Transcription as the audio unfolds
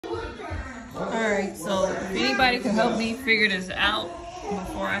Alright, so if anybody can help me figure this out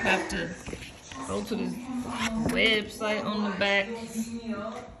before I have to go to this website on the back.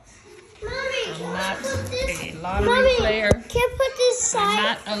 I'm not a lottery player. Can you put this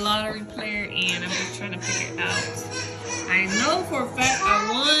side? I'm not a lottery player, and I'm just trying to figure it out. I know for a fact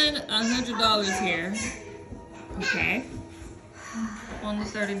I won $100 here. Okay. On the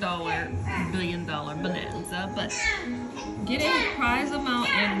 $30 billion Bonanza, but get a prize amount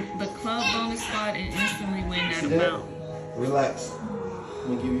in the club bonus spot and instantly win that amount. Relax.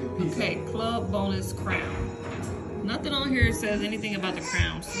 I'm gonna give you a piece. Okay, club bonus crown. Nothing on here says anything about the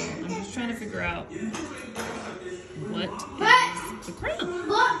crown, so I'm just trying to figure out what is the crown.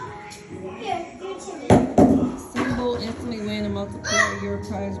 Symbol, instantly win and multiply your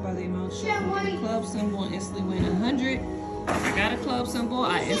prize by the amount shown in the club symbol and instantly win 100. I got a club symbol,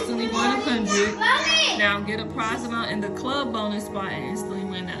 I instantly won 100. Now get a prize amount in the club bonus spot and instantly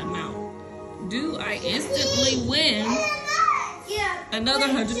win that amount. Do I instantly win another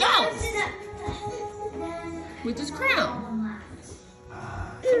 $100 with this crown?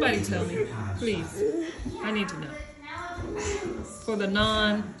 Somebody tell me, please. I need to know. For the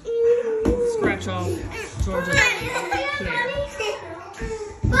non-scratch-off Georgia player.